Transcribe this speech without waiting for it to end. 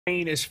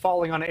Rain is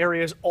falling on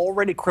areas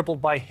already crippled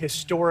by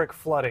historic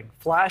flooding.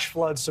 Flash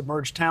floods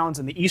submerged towns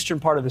in the eastern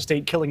part of the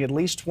state, killing at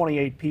least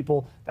 28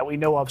 people that we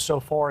know of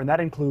so far, and that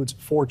includes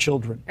 4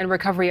 children. And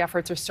recovery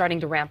efforts are starting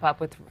to ramp up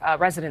with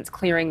residents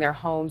clearing their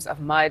homes of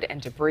mud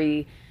and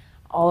debris,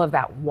 all of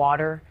that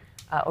water.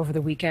 Over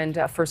the weekend,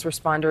 first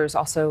responders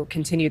also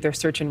continued their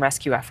search and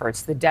rescue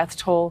efforts. The death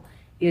toll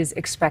is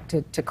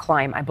expected to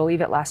climb. I believe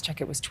at last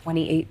check it was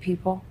 28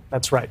 people.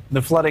 That's right.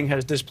 The flooding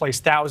has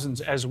displaced thousands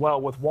as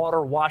well, with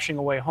water washing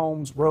away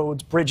homes,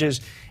 roads,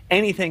 bridges,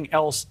 anything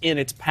else in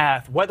its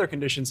path. Weather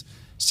conditions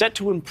set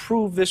to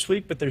improve this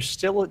week, but there's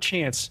still a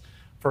chance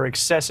for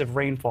excessive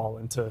rainfall.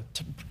 And to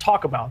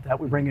talk about that,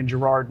 we bring in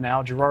Gerard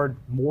now. Gerard,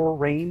 more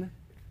rain?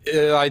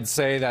 I'd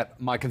say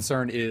that my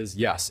concern is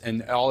yes,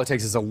 and all it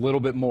takes is a little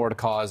bit more to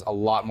cause a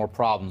lot more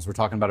problems. We're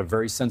talking about a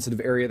very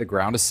sensitive area. The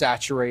ground is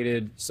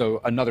saturated,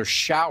 so another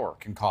shower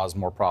can cause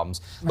more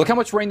problems. Right. Look how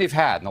much rain they've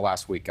had in the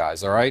last week,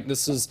 guys, all right?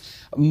 This is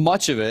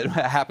much of it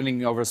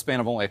happening over a span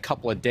of only a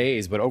couple of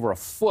days, but over a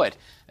foot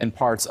in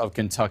parts of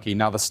Kentucky.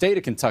 Now, the state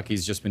of Kentucky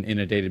has just been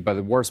inundated by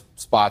the worst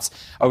spots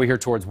over here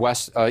towards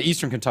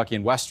eastern Kentucky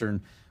and West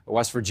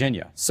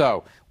Virginia.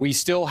 So we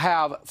still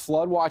have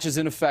flood watches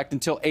in effect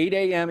until 8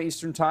 a.m.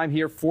 Eastern time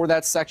here for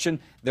that section.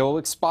 They will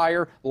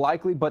expire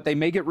likely, but they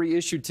may get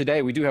reissued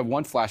today. We do have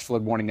one flash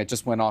flood warning that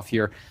just went off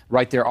here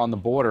right there on the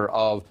border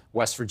of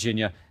West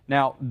Virginia.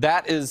 Now,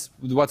 that is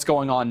what's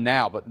going on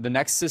now, but the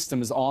next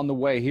system is on the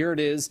way. Here it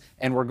is,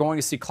 and we're going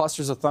to see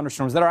clusters of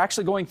thunderstorms that are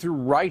actually going through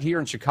right here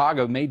in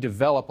Chicago, may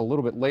develop a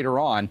little bit later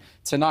on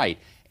tonight.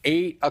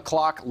 8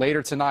 o'clock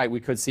later tonight, we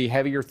could see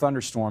heavier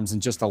thunderstorms,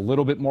 and just a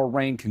little bit more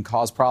rain can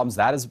cause problems.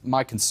 That is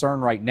my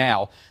concern right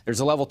now. There's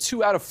a level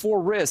 2 out of 4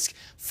 risk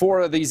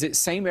for these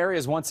same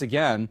areas once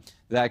again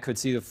that could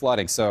see the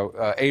flooding.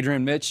 So,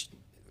 Adrian, Mitch,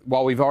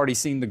 while we've already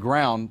seen the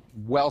ground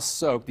well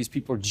soaked, these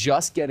people are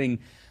just getting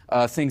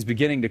things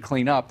beginning to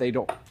clean up. They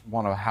don't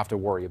want to have to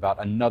worry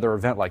about another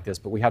event like this,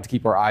 but we have to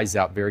keep our eyes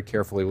out very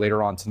carefully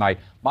later on tonight.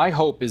 My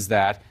hope is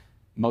that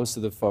most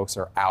of the folks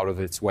are out of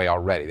its way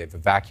already. They've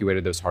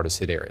evacuated those hardest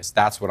hit areas.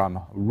 That's what I'm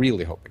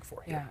really hoping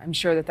for here. Yeah, I'm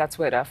sure that that's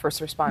what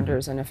first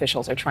responders and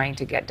officials are trying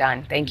to get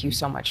done. Thank you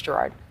so much,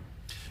 Gerard.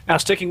 Now,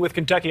 sticking with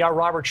Kentucky, our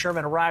Robert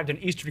Sherman arrived in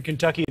eastern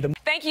Kentucky.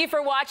 Thank you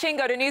for watching.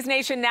 Go to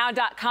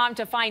NewsNationNow.com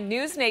to find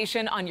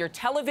NewsNation on your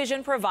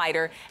television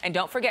provider. And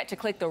don't forget to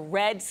click the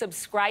red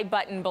subscribe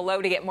button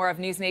below to get more of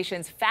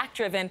NewsNation's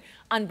fact-driven,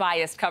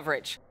 unbiased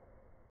coverage.